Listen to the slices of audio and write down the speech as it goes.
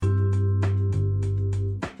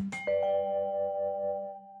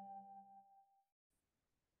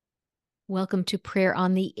Welcome to Prayer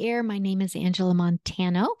on the Air. My name is Angela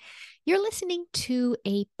Montano. You're listening to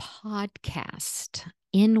a podcast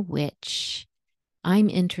in which I'm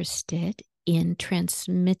interested in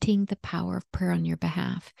transmitting the power of prayer on your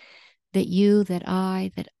behalf. That you, that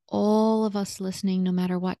I, that all of us listening, no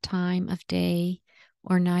matter what time of day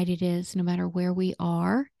or night it is, no matter where we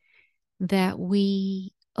are, that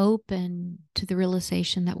we open to the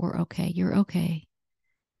realization that we're okay. You're okay.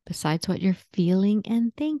 Besides what you're feeling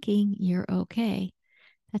and thinking, you're okay.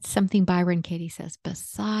 That's something Byron Katie says.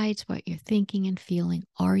 Besides what you're thinking and feeling,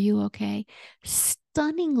 are you okay?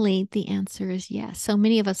 Stunningly, the answer is yes. So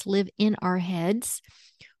many of us live in our heads,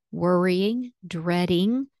 worrying,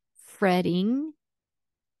 dreading, fretting,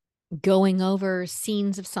 going over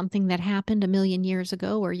scenes of something that happened a million years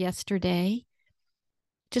ago or yesterday,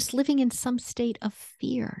 just living in some state of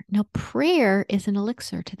fear. Now, prayer is an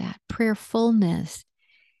elixir to that. Prayerfulness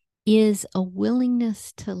is a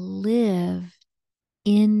willingness to live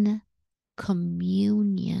in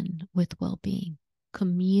communion with well-being,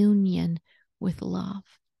 communion with love.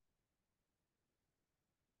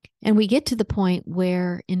 And we get to the point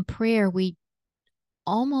where in prayer, we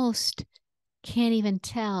almost can't even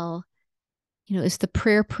tell, is the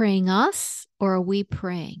prayer praying us or are we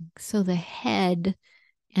praying? So the head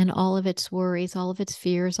and all of its worries, all of its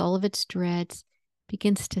fears, all of its dreads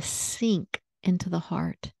begins to sink into the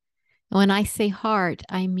heart. When I say heart,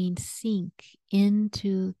 I mean sink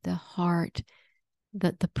into the heart,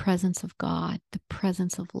 that the presence of God, the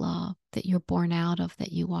presence of love that you're born out of,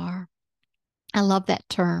 that you are. I love that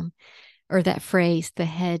term or that phrase, the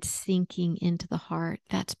head sinking into the heart.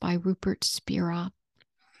 That's by Rupert Spira.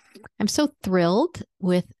 I'm so thrilled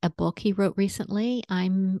with a book he wrote recently.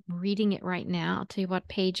 I'm reading it right now. I'll tell you what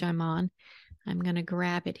page I'm on. I'm going to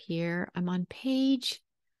grab it here. I'm on page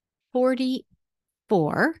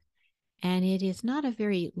 44. And it is not a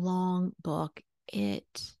very long book.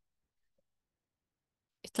 It's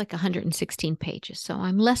like 116 pages. So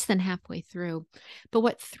I'm less than halfway through. But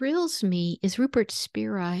what thrills me is Rupert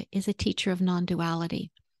Spira is a teacher of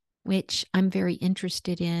non-duality, which I'm very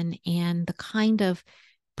interested in. And the kind of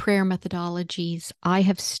prayer methodologies I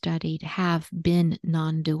have studied have been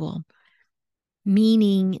non-dual,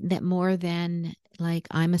 meaning that more than like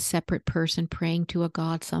I'm a separate person praying to a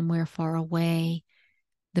God somewhere far away,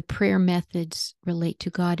 the prayer methods relate to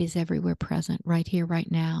God is everywhere present, right here, right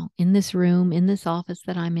now, in this room, in this office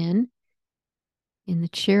that I'm in the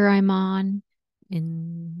chair I'm on,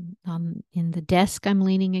 in the desk I'm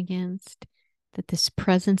leaning against, that this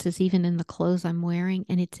presence is even in the clothes I'm wearing,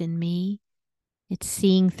 and it's in me. It's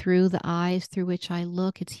seeing through the eyes through which I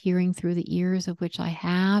look. It's hearing through the ears of which I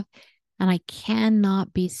have. And I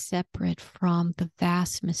cannot be separate from the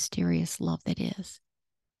vast, mysterious love that is.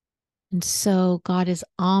 And so God is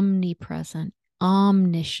omnipresent,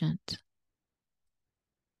 omniscient.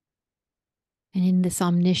 And in this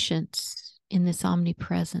omniscience, in this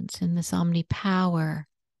omnipresence, in this omnipower,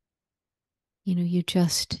 you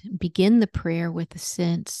just begin the prayer with the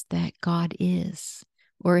sense that God is.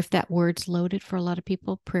 Or if that word's loaded for a lot of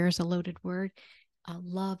people, prayer is a loaded word.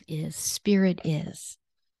 Love is, spirit is,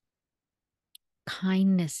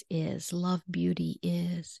 kindness is, love, beauty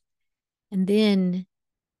is. And then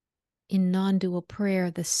in non-dual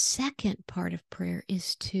prayer, the second part of prayer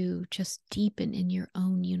is to just deepen in your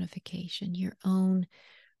own unification, your own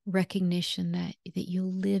recognition that you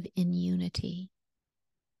live in unity.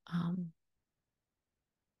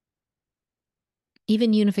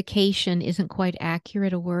 Even unification isn't quite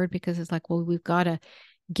accurate a word because it's like, well, we've got to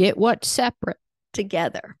get what's separate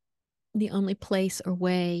together. The only place or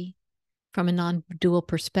way from a non-dual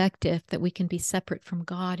perspective that we can be separate from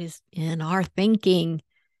God is in our thinking.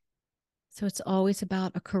 So it's always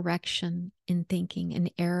about a correction in thinking,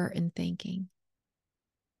 an error in thinking.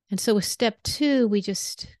 And so with step 2, we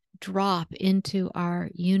just drop into our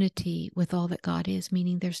unity with all that God is,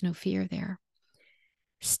 meaning there's no fear there.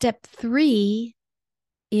 Step 3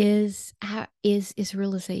 is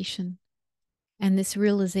realization. And this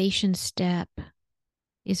realization step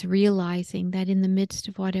is realizing that in the midst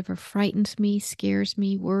of whatever frightens me, scares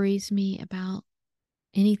me, worries me about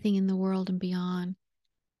anything in the world and beyond,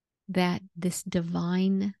 that this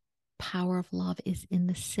divine power of love is in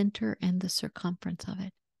the center and the circumference of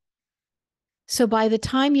it. So by the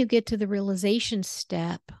time you get to the realization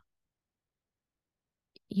step,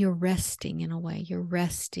 you're resting in a way. You're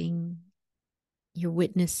resting, you're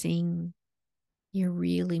witnessing, you're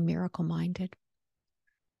really miracle-minded.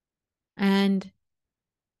 And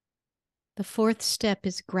the 4th step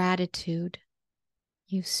is gratitude.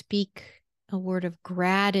 You speak a word of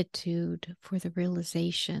gratitude for the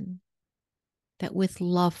realization that with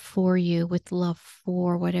love for you, with love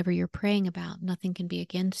for whatever you're praying about, nothing can be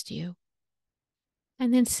against you.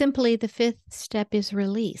 And then simply the fifth step is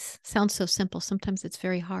release. Sounds so simple. Sometimes it's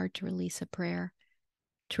very hard to release a prayer,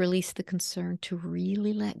 to release the concern, to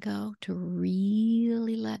really let go, to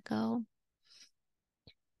really let go.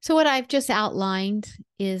 So what I've just outlined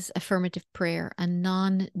is affirmative prayer, a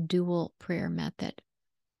non-dual prayer method.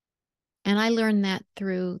 And I learned that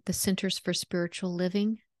through the Centers for Spiritual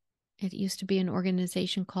Living. It used to be an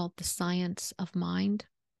organization called the Science of Mind.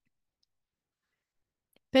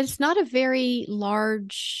 But it's not a very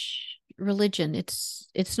large religion.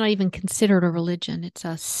 It's not even considered a religion. It's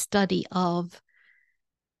a study of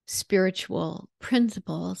spiritual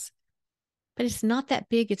principles. But it's not that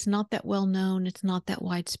big. It's not that well known. It's not that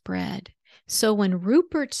widespread. So when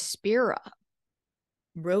Rupert Spira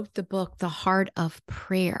wrote the book, The Heart of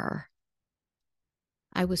Prayer,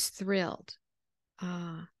 I was thrilled.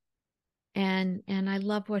 And I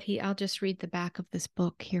love what I'll just read the back of this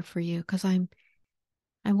book here for you, because I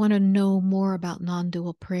want to know more about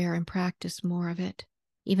non-dual prayer and practice more of it,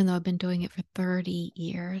 even though I've been doing it for 30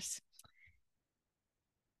 years.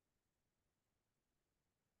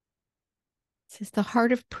 It says, the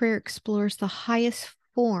heart of prayer explores the highest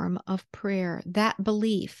form of prayer, the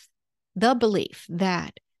belief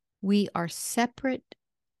that we are separate,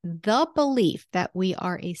 the belief that we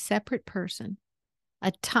are a separate person,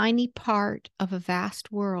 a tiny part of a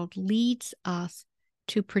vast world, leads us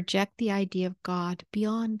to project the idea of God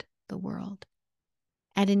beyond the world,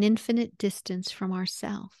 at an infinite distance from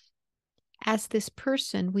ourselves. As this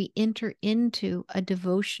person, we enter into a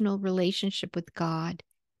devotional relationship with God.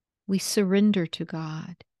 We surrender to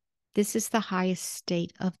God. This is the highest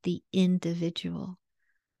state of the individual,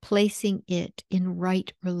 placing it in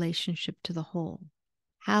right relationship to the whole.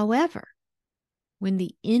 However, when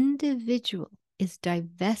the individual is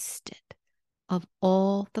divested of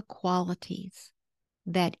all the qualities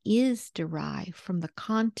that is derived from the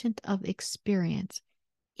content of experience,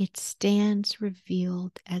 it stands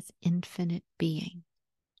revealed as infinite being,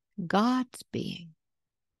 God's being,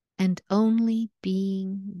 and only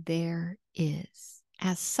being there is.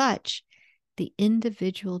 As such, the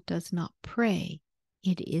individual does not pray,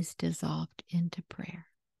 it is dissolved into prayer.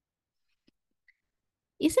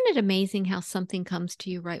 Isn't it amazing how something comes to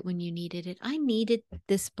you right when you needed it? I needed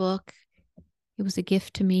this book. It was a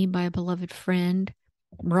gift to me by a beloved friend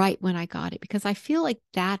right when I got it, because I feel like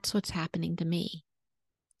that's what's happening to me.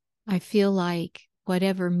 I feel like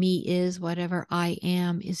whatever me is, whatever I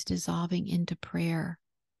am, is dissolving into prayer.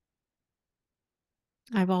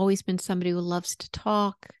 I've always been somebody who loves to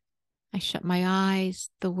talk. I shut my eyes.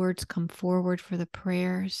 The words come forward for the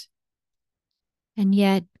prayers. And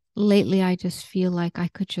yet, lately, I just feel like I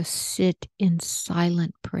could just sit in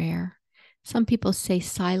silent prayer. Some people say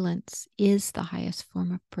silence is the highest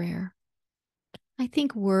form of prayer. I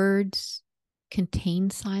think words contain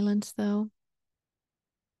silence, though.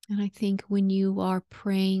 And I think when you are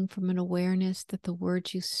praying from an awareness that the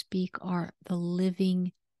words you speak are the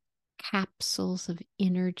living capsules of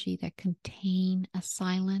energy that contain a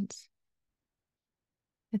silence,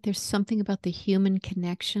 that there's something about the human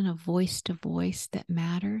connection of voice to voice that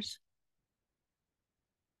matters,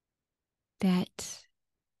 that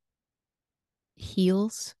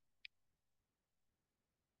heals.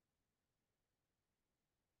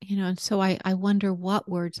 And so I wonder what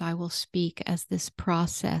words I will speak as this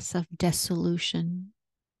process of dissolution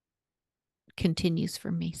continues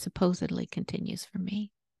for me, supposedly continues for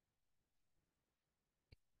me.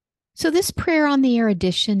 So this prayer on the air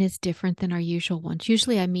edition is different than our usual ones.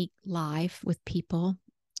 Usually I meet live with people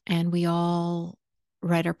and we all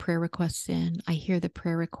write our prayer requests in. I hear the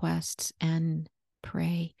prayer requests and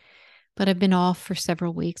pray. But I've been off for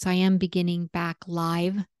several weeks. I am beginning back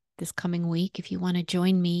live this coming week. If you want to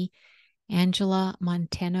join me,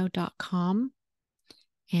 angelamontano.com,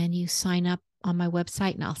 and you sign up on my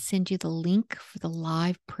website, and I'll send you the link for the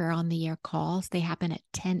live prayer on the air calls. They happen at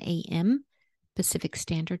 10 a.m. Pacific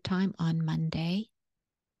Standard Time on Monday.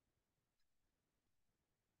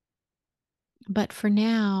 But for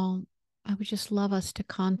now, I would just love us to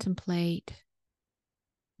contemplate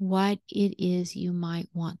what it is you might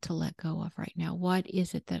want to let go of right now. What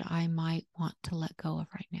is it that I might want to let go of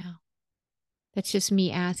right now? That's just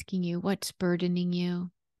me asking you, what's burdening you?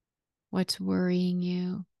 What's worrying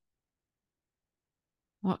you?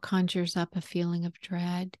 What conjures up a feeling of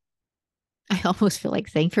dread? I almost feel like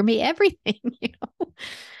saying, for me, everything,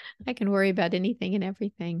 I can worry about anything and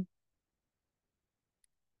everything.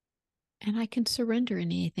 And I can surrender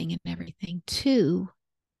anything and everything to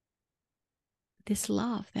this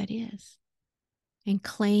love that is, and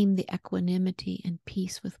claim the equanimity and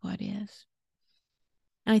peace with what is.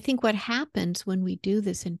 And I think what happens when we do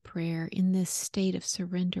this in prayer, in this state of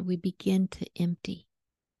surrender, we begin to empty.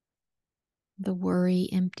 The worry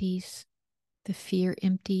empties, the fear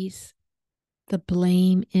empties, the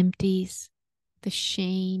blame empties, the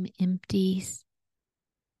shame empties,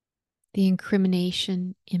 the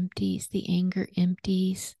incrimination empties, the anger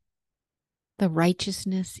empties, the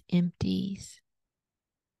righteousness empties.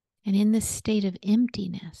 And in this state of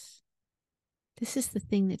emptiness, this is the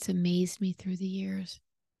thing that's amazed me through the years,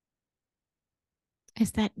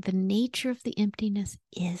 is that the nature of the emptiness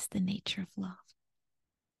is the nature of love.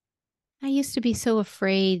 I used to be so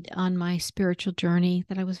afraid on my spiritual journey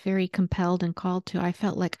that I was very compelled and called to. I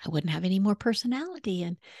felt like I wouldn't have any more personality.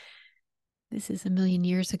 And this is a million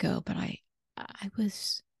years ago, but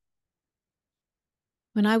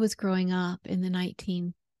when I was growing up in the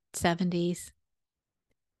 1970s,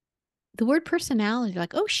 the word personality,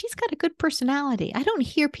 like, oh, she's got a good personality. I don't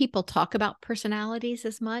hear people talk about personalities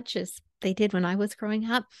as much as they did when I was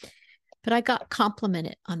growing up, but I got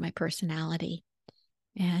complimented on my personality.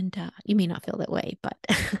 And you may not feel that way, but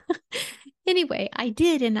anyway, I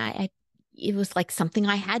did. And it was like something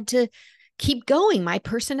I had to keep going. My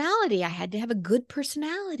personality, I had to have a good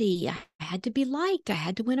personality. I had to be liked. I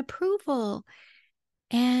had to win approval.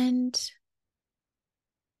 And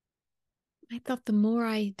I thought the more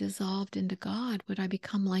I dissolved into God, would I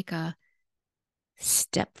become like a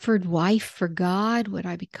Stepford wife for God? Would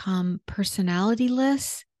I become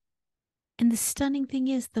personalityless? And the stunning thing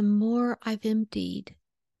is, the more I've emptied,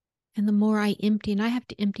 and the more I empty, and I have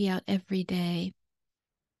to empty out every day,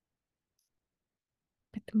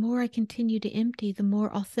 but the more I continue to empty, the more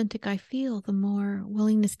authentic I feel, the more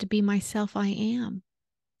willingness to be myself I am.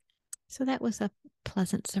 So that was a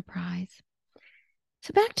pleasant surprise.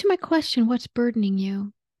 So back to my question, what's burdening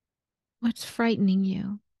you? What's frightening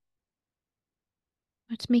you?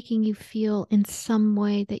 What's making you feel in some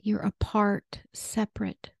way that you're apart,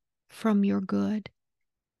 separate from your good?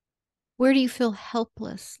 Where do you feel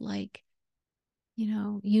helpless? Like,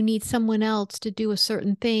 you need someone else to do a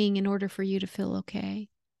certain thing in order for you to feel okay.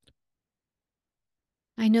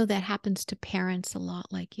 I know that happens to parents a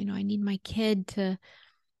lot. Like, I need my kid to,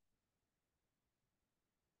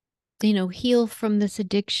 heal from this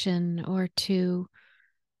addiction, or to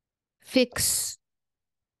fix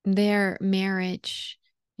their marriage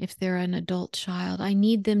if they're an adult child. I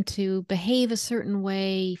need them to behave a certain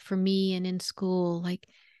way for me and in school. Like,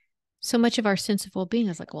 so much of our sense of well-being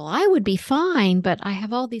is like, well, I would be fine, but I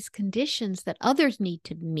have all these conditions that others need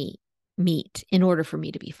to meet in order for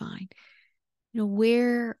me to be fine.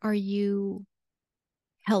 Where are you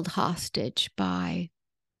held hostage by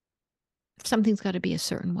something's got to be a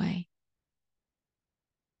certain way?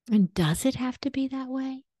 And does it have to be that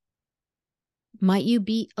way? Might you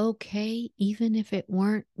be okay even if it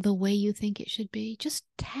weren't the way you think it should be? Just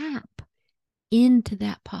tap into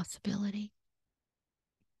that possibility.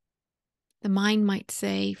 The mind might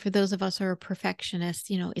say, for those of us who are perfectionists,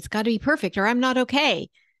 it's got to be perfect or I'm not okay.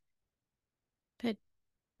 But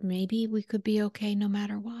maybe we could be okay no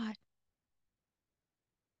matter what.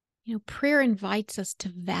 Prayer invites us to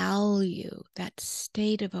value that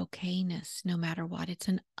state of okayness no matter what. It's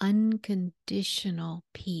an unconditional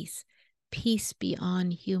peace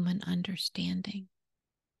beyond human understanding.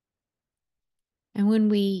 And when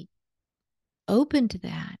we open to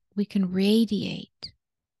that, we can radiate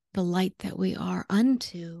the light that we are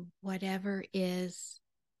unto whatever is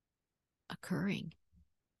occurring.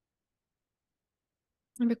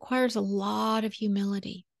 It requires a lot of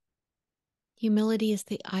humility. Humility is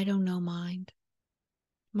the I don't know mind.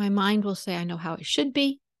 My mind will say, I know how it should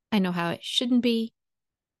be. I know how it shouldn't be.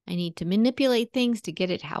 I need to manipulate things to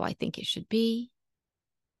get it how I think it should be.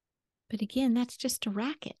 But again, that's just a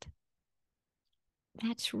racket.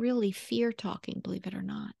 That's really fear talking, believe it or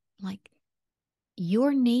not. Like,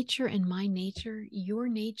 your nature and my nature, your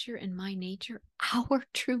nature and my nature, our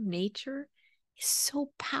true nature is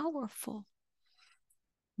so powerful.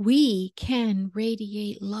 We can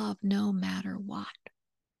radiate love no matter what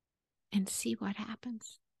and see what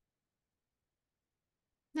happens.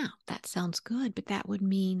 Now, that sounds good, but that would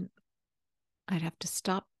mean I'd have to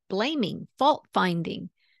stop blaming, fault finding,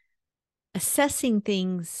 assessing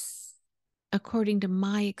things according to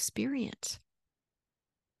my experience.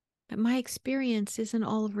 But my experience isn't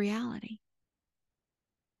all of reality.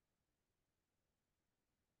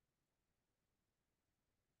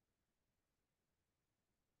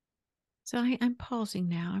 So I'm pausing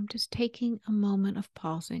now. I'm just taking a moment of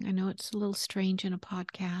pausing. I know it's a little strange in a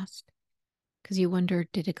podcast because you wonder,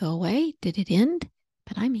 did it go away? Did it end?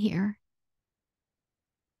 But I'm here.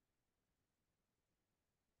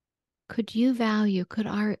 Could I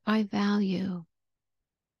value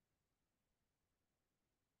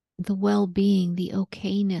the well-being, the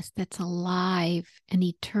okayness that's alive and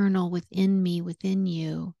eternal within me, within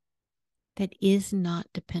you, that is not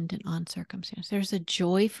dependent on circumstance. There's a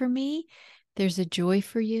joy for me. There's a joy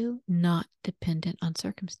for you, not dependent on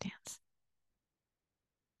circumstance.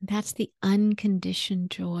 That's the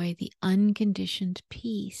unconditioned joy, the unconditioned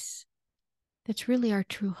peace. That's really our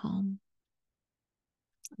true home.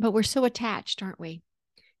 But we're so attached, aren't we?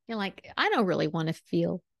 You're like, I don't really want to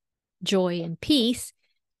feel joy and peace,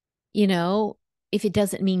 if it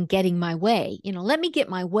doesn't mean getting my way. Let me get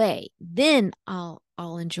my way. Then I'll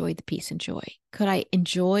enjoy the peace and joy. Could I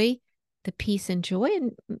enjoy the peace and joy?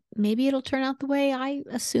 And maybe it'll turn out the way I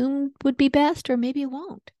assumed would be best, or maybe it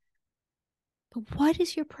won't. But what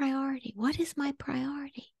is your priority? What is my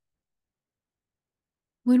priority?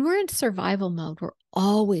 When we're in survival mode, we're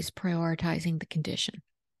always prioritizing the condition.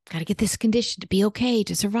 Got to get this condition to be okay,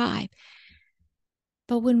 to survive.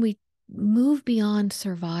 But when we move beyond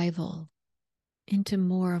survival into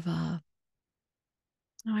more of I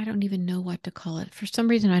don't even know what to call it. For some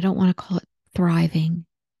reason, I don't want to call it thriving.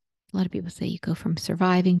 A lot of people say you go from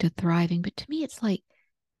surviving to thriving, but to me, it's like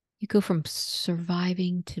you go from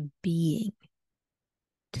surviving to being,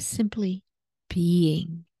 to simply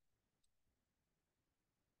being.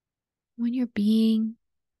 When you're being,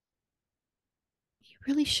 you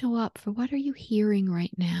really show up for what are you hearing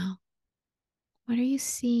right now? What are you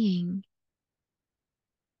seeing?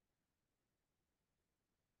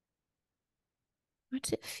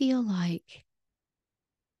 What's it feel like?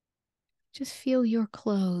 Just feel your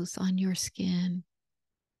clothes on your skin,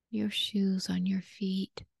 your shoes on your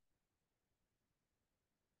feet.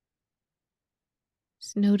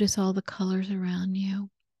 Just notice all the colors around you.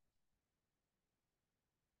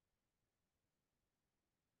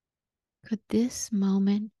 Could this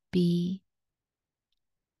moment be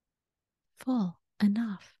full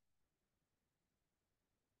enough?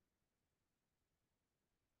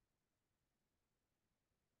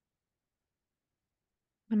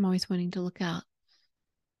 I'm always wanting to look out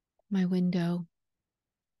my window.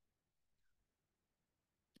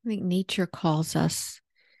 I think nature calls us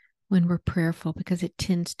when we're prayerful because it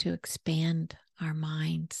tends to expand our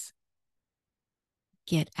minds,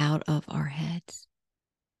 get out of our heads.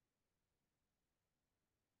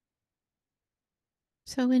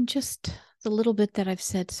 So in just the little bit that I've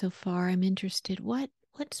said so far, I'm interested,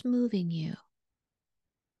 what's moving you?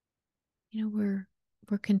 We're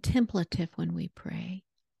contemplative when we pray.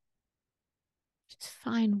 Just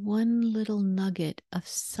find one little nugget of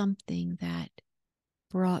something that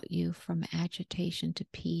brought you from agitation to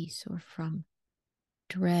peace, or from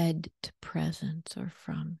dread to presence, or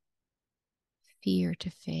from fear to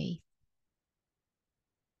faith.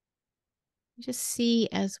 Just see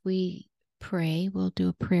as we pray, we'll do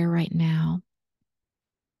a prayer right now.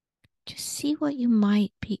 Just see what you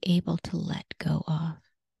might be able to let go of.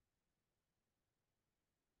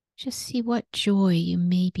 Just see what joy you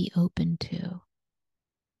may be open to,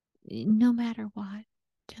 no matter what,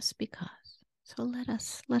 just because. So let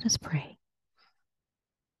us pray.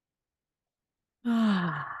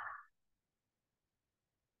 And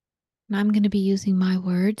I'm going to be using my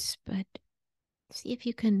words, but see if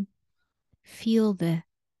you can feel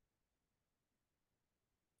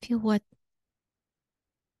what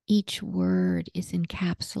each word is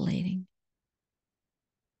encapsulating.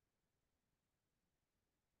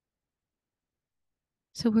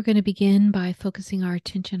 So we're going to begin by focusing our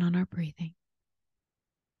attention on our breathing.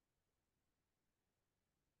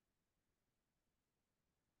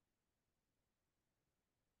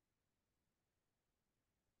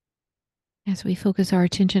 As we focus our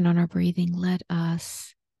attention on our breathing, let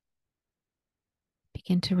us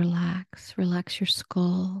begin to relax. Relax your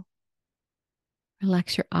skull.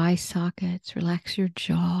 Relax your eye sockets. Relax your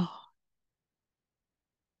jaw.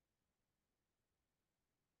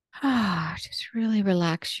 Just really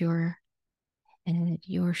relax your head,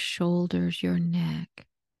 your shoulders, your neck.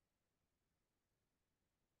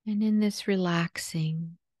 And in this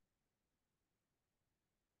relaxing,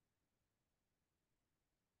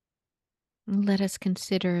 let us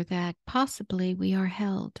consider that possibly we are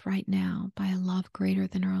held right now by a love greater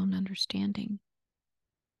than our own understanding.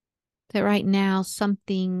 That right now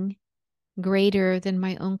something greater than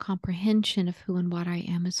my own comprehension of who and what I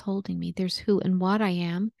am is holding me. There's who and what I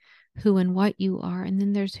am, who and what you are, and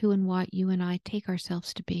then there's who and what you and I take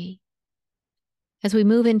ourselves to be. As we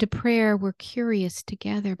move into prayer, we're curious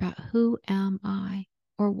together about who am I,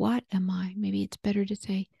 or what am I? Maybe it's better to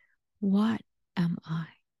say, what am I?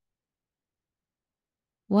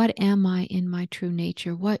 What am I in my true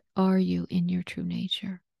nature? What are you in your true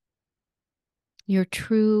nature? Your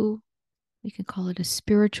true, we can call it a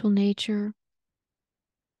spiritual nature,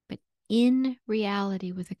 but in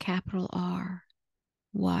reality with a capital R,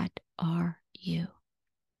 what are you?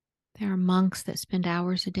 There are monks that spend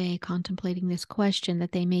hours a day contemplating this question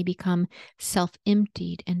that they may become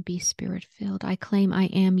self-emptied and be spirit-filled. I claim I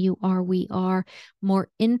am, you are, we are more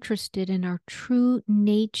interested in our true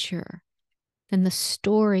nature than the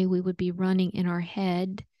story we would be running in our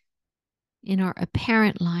head, in our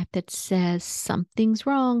apparent life that says something's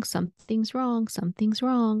wrong, something's wrong, something's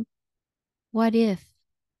wrong. What if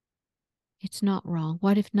it's not wrong?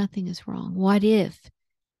 What if nothing is wrong? What if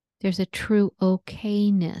there's a true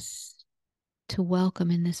okayness to welcome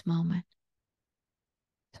in this moment?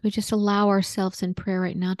 So we just allow ourselves in prayer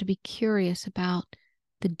right now to be curious about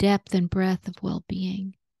the depth and breadth of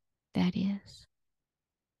well-being that is.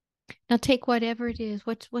 Now take whatever it is.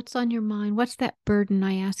 What's on your mind? What's that burden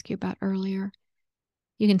I asked you about earlier?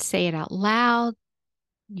 You can say it out loud.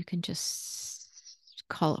 You can just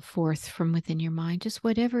call it forth from within your mind. Just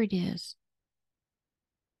whatever it is.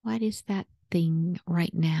 What is that thing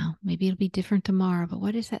right now? Maybe it'll be different tomorrow, but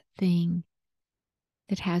what is that thing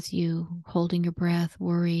that has you holding your breath,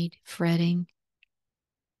 worried, fretting,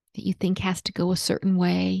 that you think has to go a certain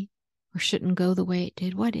way or shouldn't go the way it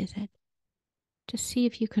did? What is it? Just see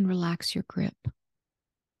if you can relax your grip.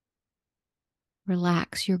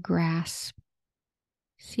 Relax your grasp.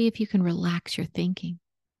 See if you can relax your thinking.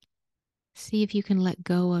 See if you can let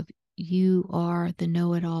go of you are the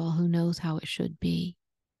know-it-all who knows how it should be.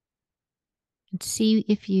 And see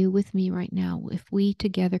if you, with me right now, if we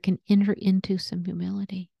together can enter into some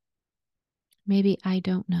humility. Maybe I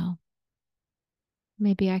don't know.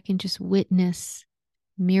 Maybe I can just witness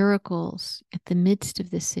miracles at the midst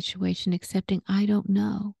of this situation, accepting I don't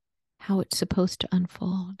know how it's supposed to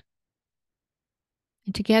unfold.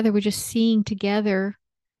 And together, we're just seeing together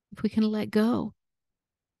if we can let go.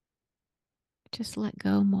 Just let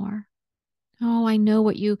go more. Oh, I know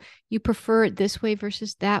what you prefer it this way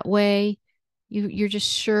versus that way. You're just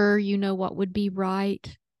sure you know what would be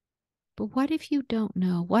right. But what if you don't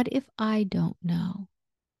know? What if I don't know?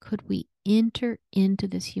 Could we enter into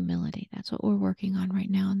this humility? That's what we're working on right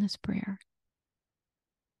now in this prayer.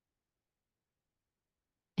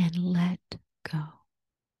 And let go.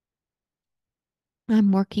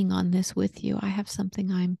 I'm working on this with you. I have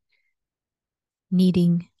something I'm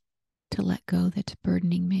needing to let go that's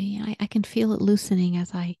burdening me. I can feel it loosening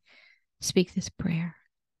as I speak this prayer.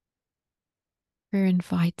 Prayer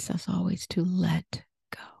invites us always to let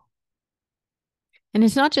go. And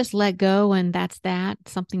it's not just let go and that's that.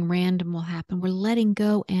 Something random will happen. We're letting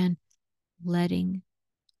go and letting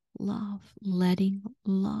love, letting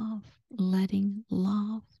love, letting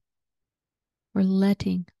love. We're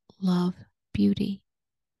letting love beauty.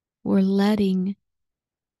 We're letting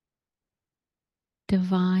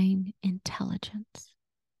divine intelligence.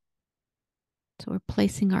 So we're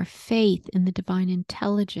placing our faith in the divine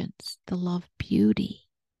intelligence, the love beauty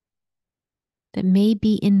that may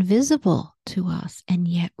be invisible to us and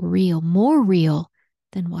yet real, more real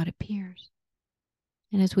than what appears.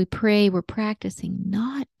 And as we pray, we're practicing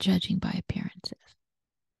not judging by appearances,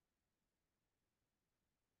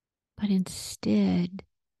 but instead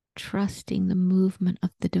trusting the movement of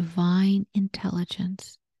the divine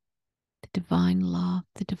intelligence, the divine love,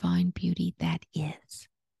 the divine beauty that is.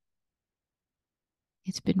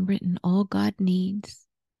 It's been written, all God needs,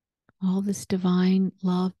 all this divine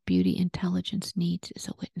love, beauty, intelligence needs is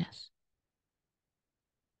a witness.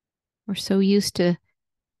 We're so used to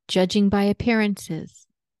judging by appearances,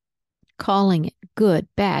 calling it good,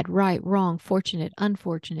 bad, right, wrong, fortunate,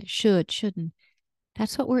 unfortunate, should, shouldn't.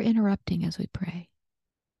 That's what we're interrupting as we pray.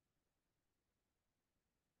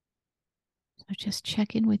 So just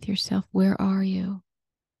check in with yourself. Where are you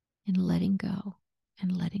in letting go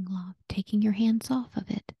and letting love? Taking your hands off of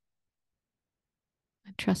it.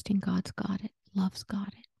 And trusting God's got it, love's got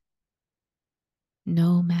it.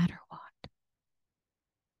 No matter what.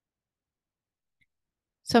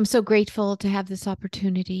 So I'm so grateful to have this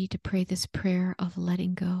opportunity to pray this prayer of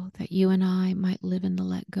letting go, that you and I might live in the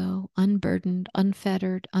let go, unburdened,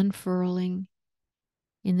 unfettered, unfurling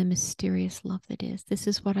in the mysterious love that is. This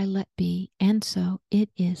is what I let be, and so it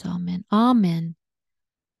is. Amen. Amen.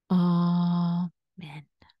 Amen.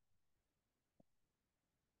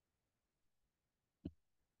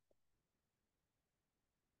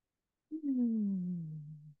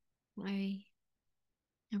 I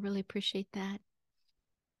really appreciate that.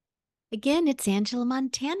 Again, it's Angela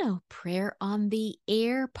Montano. Prayer on the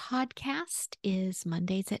Air podcast is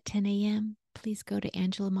Mondays at 10 a.m. Please go to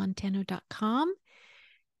angelamontano.com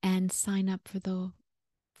and sign up for the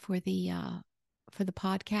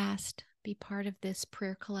podcast. Be part of this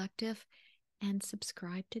prayer collective and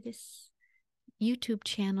subscribe to this YouTube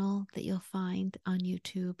channel that you'll find on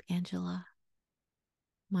YouTube, Angela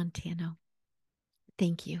Montano.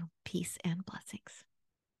 Thank you. Peace and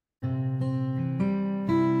blessings.